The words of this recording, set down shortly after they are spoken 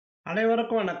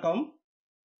அனைவருக்கும் வணக்கம்.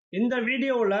 இந்த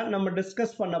வீடியோவில் நம்ம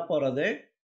டிஸ்கஸ் பண்ண போகிறது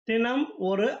தினம்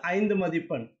ஒரு 5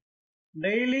 மதிப்பெண்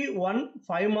டெய்லி 1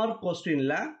 5 மார்க்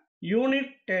கொஸ்டினில்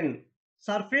யூனிட் 10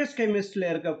 சர்ஃபேஸ் கெமிஸ்ட்ரியில்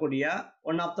இருக்கக்கூடிய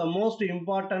one of the most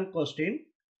important question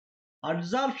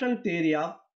adsorption theory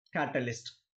of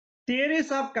catalyst.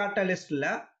 Theories of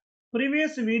கேட்டலிஸ்டில்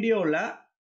previous வீடியோவில்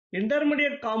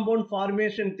இன்டர்மீடியட் காம்பவுண்ட்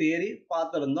ஃபார்மேஷன் தியரி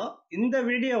பார்த்துருந்தோம். இந்த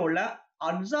வீடியோவில்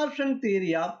அட்சார்ப்ஷன்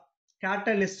தியரி ஆஃப்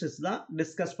catalysis தான்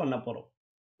டிஸ்கஸ் பண்ண போறோம்.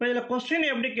 இப்போ இதுல क्वेश्चन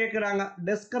எப்படி கேக்குறாங்க?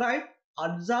 describe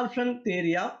adsorption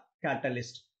theory of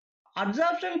catalyst.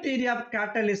 adsorption theory of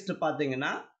catalyst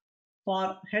பாத்தீங்கன்னா for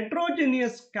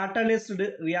heterogeneous catalyst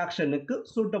reactionக்கு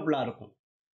suitable இருக்கும்.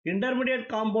 intermediate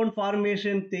compound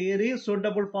formation theory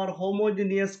suitable for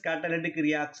homogeneous catalytic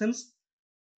reactions.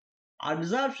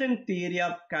 adsorption theory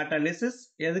of catalysis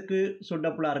எதுக்கு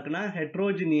suitable இருக்குன்னா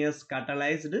heterogeneous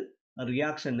catalyzed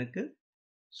reactionக்கு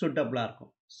suitable இருக்கும்.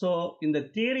 So இந்த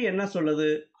theory என்ன சொல்லுது?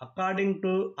 According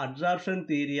to adsorption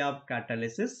theory of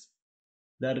catalysis,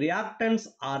 the reactants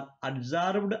are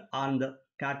adsorbed on the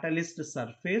catalyst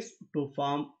surface to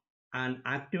form an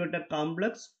activated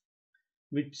complex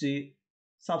which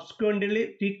subsequently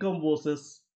decomposes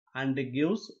and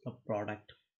gives the product.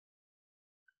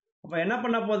 அப்ப என்ன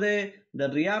பண்ண போகுது? The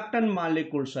reactant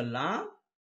molecules எல்லாம்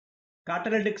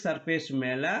catalytic surface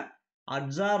மேல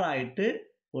adsorb ஆயிட்டு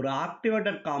ஒரு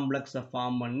activated காம்ப்ளெக்ஸை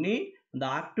form பண்ணி அந்த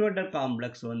ஆக்டிவேட்டட்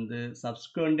காம்ப்ளெக்ஸ் வந்து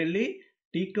சப்ஸ்குவெண்ட்லி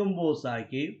டீகம்போஸ்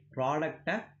ஆகி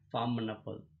ப்ராடக்டை ஃபார்ம் பண்ண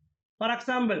போகுது. For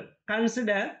example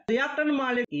consider reactant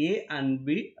molecule A and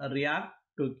B react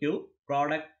to give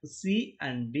product C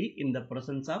and D in the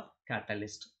presence of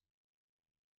catalyst.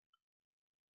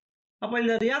 அப்போ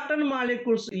இந்த ரியாக்டன்ட்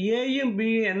மாலிக்யூல்ஸ் ஏயும்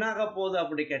பியும் என்ன ஆக போகுது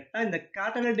அப்படி கேட்டால் இந்த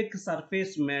கேட்டலிட்டிக்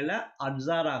சர்ஃபேஸ் மேலே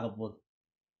அட்சார் ஆக போகுது.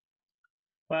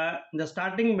 இப்போ இந்த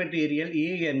starting material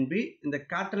A and B இந்த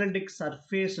கேட்டலிட்டிக்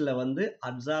சர்ஃபேஸில் வந்து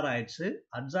அட்சார் ஆயிடுச்சு.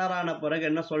 அட்சார் ஆன பிறகு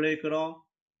என்ன சொல்லியிருக்கிறோம்?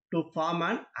 To form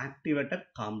and activated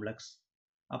complex.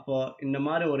 அப்போ இந்த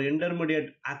மாதிரி ஒரு இன்டர்மீடியட்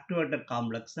ஆக்டிவேட்டட்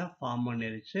காம்ப்ளெக்ஸை ஃபார்ம்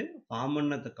பண்ணிடுச்சு. ஃபார்ம்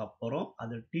பண்ணதுக்கு அப்புறம்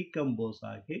அது டீகம்போஸ்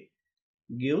ஆகி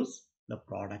கிவ்ஸ் த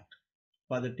ப்ராடக்ட்.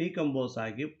 இப்போ அது டீகம்போஸ்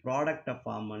ஆகி ப்ராடக்டை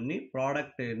ஃபார்ம் பண்ணி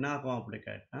ப்ராடக்ட் என்ன ஆகும் அப்படி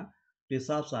கேட்டால்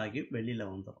டிசால்வ்ஸ் ஆகி வெளியில்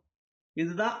வந்துடும்.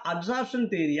 இதுதான் அட்சார்ப்ஷன்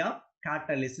தியரி ஆஃப்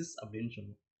catalysis அப்படின்னு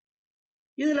சொல்லுவோம்.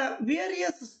 இதுல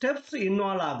வேரியஸ் ஸ்டெப்ஸ்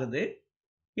இன்வால்வ் ஆகுது.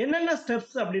 என்னென்ன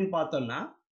ஸ்டெப்ஸ் அப்படின்னு பார்த்தோம்னா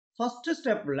ஃபர்ஸ்ட்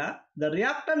ஸ்டெப்ல the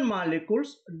reactant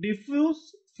molecules diffuse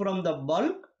from the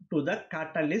bulk to the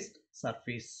catalyst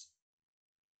surface.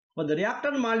 இப்போ the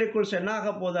reactant molecules என்ன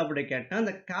ஆக போகுது அப்படி கேட்டா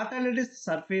இந்த catalyst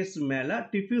surface மேல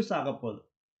diffuse ஆக போகுது.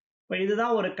 இப்போ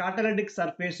இதுதான் ஒரு catalytic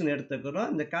surface எடுத்துக்கிறோம்.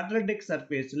 இந்த catalytic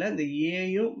surfaceல இந்த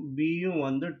ஏயும் பியும்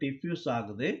வந்து diffuse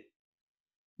ஆகுது.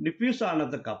 diffuse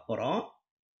ஆனதுக்கு அப்புறம்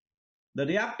the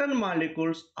reactant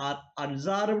molecules are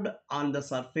adsorbed on the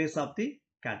surface of the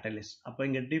catalyst. அப்போ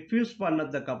இங்க diffuse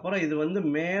பண்ணதுக்கு அப்புறம் இது வந்து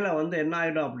மேலே வந்து என்ன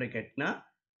ஆயிடும் அப்படி கேட்டினா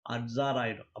adsorb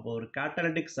ஆயிடும். அப்போ ஒரு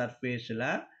catalytic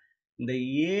surfaceல இந்த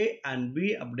A and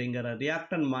B அப்படிங்கிற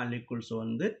reactant molecules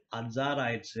வந்து adsorb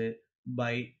ஆயிடுச்சு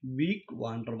by weak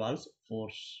van der Waals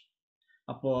force.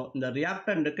 அப்போ இந்த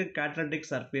reactantக்கு catalytic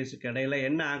surfaceக்கு இடையில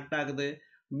என்ன ஆக்ட் ஆகுது?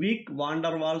 weak van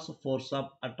der Waals force of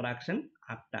attraction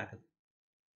act ஆகுது.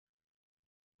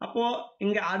 அப்போ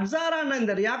இங்க அட்சார் ஆன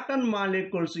இந்த ரியாக்டன்ட்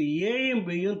மாலிகூல்ஸ் ஏயும்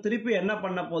பியும் திருப்பி என்ன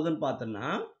பண்ண போகுதுன்னு பார்த்தோம்னா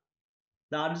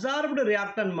the adsorbed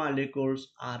reactant molecules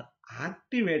are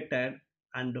activated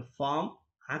and form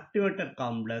activated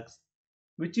complex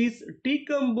which is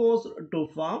decomposed to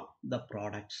form the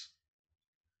products.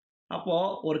 அப்போ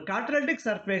ஒரு கேட்டலிட்டிக்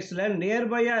சர்ஃபேஸ்ல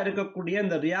நியர்பையா இருக்கக்கூடிய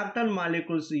இந்த ரியாக்டன்ட்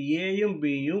மாலிகூல்ஸ் ஏயும்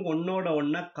பியும் ஒன்னோட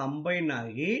ஒன்னா கம்பைன்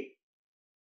ஆகி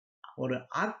ஒரு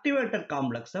ஆக்டிவேட்டட்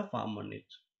காம்ப்ளெக்ஸை ஃபார்ம்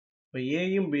பண்ணிடுச்சு. இப்போ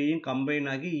ஏயும் பியும் கம்பைன்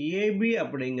ஆகி ஏபி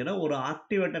அப்படிங்கிற ஒரு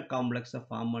ஆக்டிவேட்டட் காம்ப்ளெக்ஸை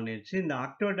ஃபார்ம் பண்ணிடுச்சு. இந்த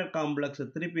ஆக்டிவேட்டட் காம்ப்ளெக்ஸ்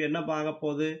திருப்பி என்ன பார்க்க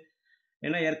போகுது?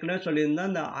 ஏன்னா ஏற்கனவே சொல்லியிருந்தா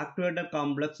இந்த ஆக்டிவேட்டட்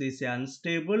காம்ப்ளெக்ஸ் இஸ்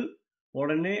அன்ஸ்டேபிள்.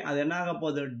 உடனே அது என்ன ஆக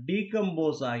போகுது?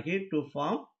 டீகம்போஸ் ஆகி to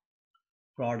form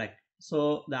product. So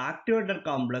the activated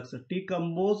complex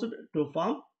decomposed to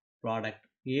form product.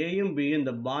 ஏயும் பியும்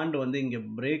இந்த பாண்ட் வந்து இங்க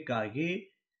பிரேக் ஆகி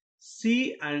C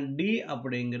and D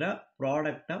அப்படிங்கிற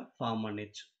ப்ராடக்டை ஃபார்ம்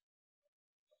பண்ணிச்சு.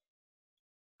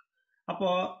 அப்போ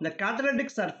இந்த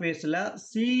கேட்டலிட்டிக் சர்ஃபேஸ்ல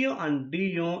சியும் அண்ட்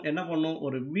டியும் என்ன பண்ணும்?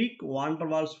 ஒரு week van der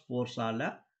Waals ஃபோர்ஸால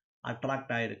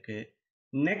attract ஆயிருக்கு.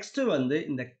 நெக்ஸ்ட் வந்து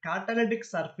இந்த கேட்டலிட்டிக்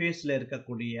சர்ஃபேஸ்ல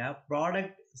இருக்கக்கூடிய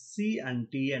ப்ராடக்ட் C and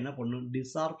D என்ன பண்ணும்?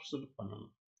 டிசார்ப்ஷன்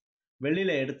பண்ணணும்,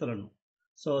 வெளியில எடுத்துடணும்.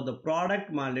 So the product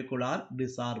molecule are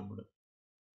dissorbed.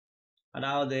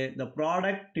 அதாவது the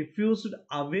product diffused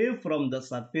away from the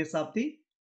surface of the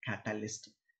catalyst.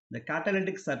 இந்த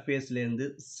கேட்டலிட்டிக் சர்ஃபேஸ்லேருந்து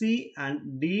C and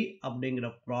D அப்படிங்கிற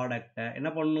ப்ராடக்டை என்ன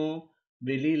பண்ணணும்,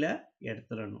 வெளியில்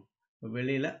எடுத்துடணும்.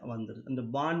 வெளியில் வந்துடுது. இந்த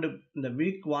பாண்டு, இந்த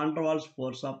week van der Waals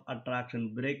force of attraction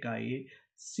break ஆகி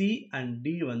C and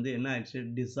D வந்து என்ன ஆயிடுச்சு,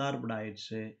 டிசார்ப்ட்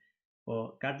ஆயிடுச்சு. இப்போது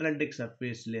கேட்டலிட்டிக்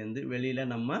சர்ஃபேஸ்லேருந்து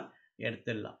வெளியில் நம்ம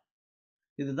எடுத்துடலாம்.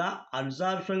 இதுதான்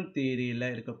அட்சார்ப்ஷன்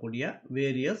தியரியில் இருக்கக்கூடிய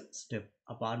வேரியஸ் ஸ்டெப்.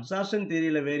 அப்போ அட்சார்ப்ஷன்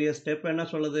தியரியில் வேரியஸ் ஸ்டெப் என்ன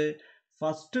சொல்லுது,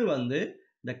 ஃபஸ்ட்டு வந்து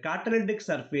இந்த கேட்டலிட்டிக்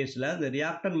சர்ஃபேஸில் இந்த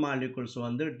ரியாக்டன் மாலிகுல்ஸ்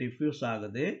வந்து டிஃப்யூஸ்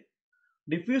ஆகுது.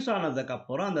 டிஃப்யூஸ்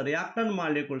ஆனதுக்கப்புறம் அந்த ரியாக்டன்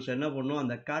மாலிகுல்ஸ் என்ன பண்ணும்,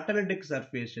 அந்த கேட்டலிட்டிக்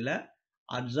சர்ஃபேஸில்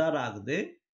அட்சார் ஆகுது.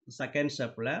 செகண்ட்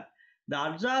ஸ்டெப்பில் இந்த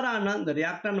அட்சார் ஆன இந்த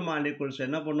ரியாக்டன் மாலிகுல்ஸ்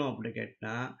என்ன பண்ணும் அப்படி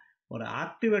கேட்டால் ஒரு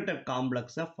ஆக்டிவேட்டட்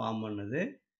காம்ப்ளெக்ஸை ஃபார்ம் பண்ணுது.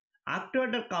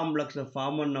 ஆக்டிவேட்டட் காம்ப்ளெக்ஸை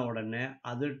ஃபார்ம் பண்ண உடனே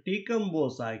அது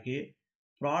டீகம்போஸ் ஆகி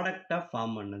ப்ராடக்டை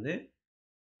ஃபார்ம் பண்ணுது.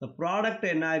 இந்த ப்ராடக்ட்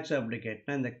என்ன ஆயிடுச்சு அப்படி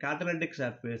கேட்டால் இந்த கேட்டலிட்டிக்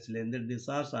சர்ஃபேஸ்லேருந்து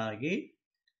டிசார்ஜ் ஆகி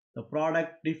the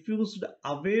product diffused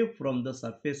away from the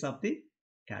surface of the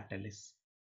catalyst.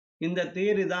 இந்த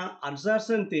theory தான்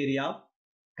adsorption theory of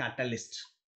catalyst.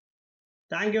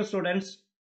 Thank you students.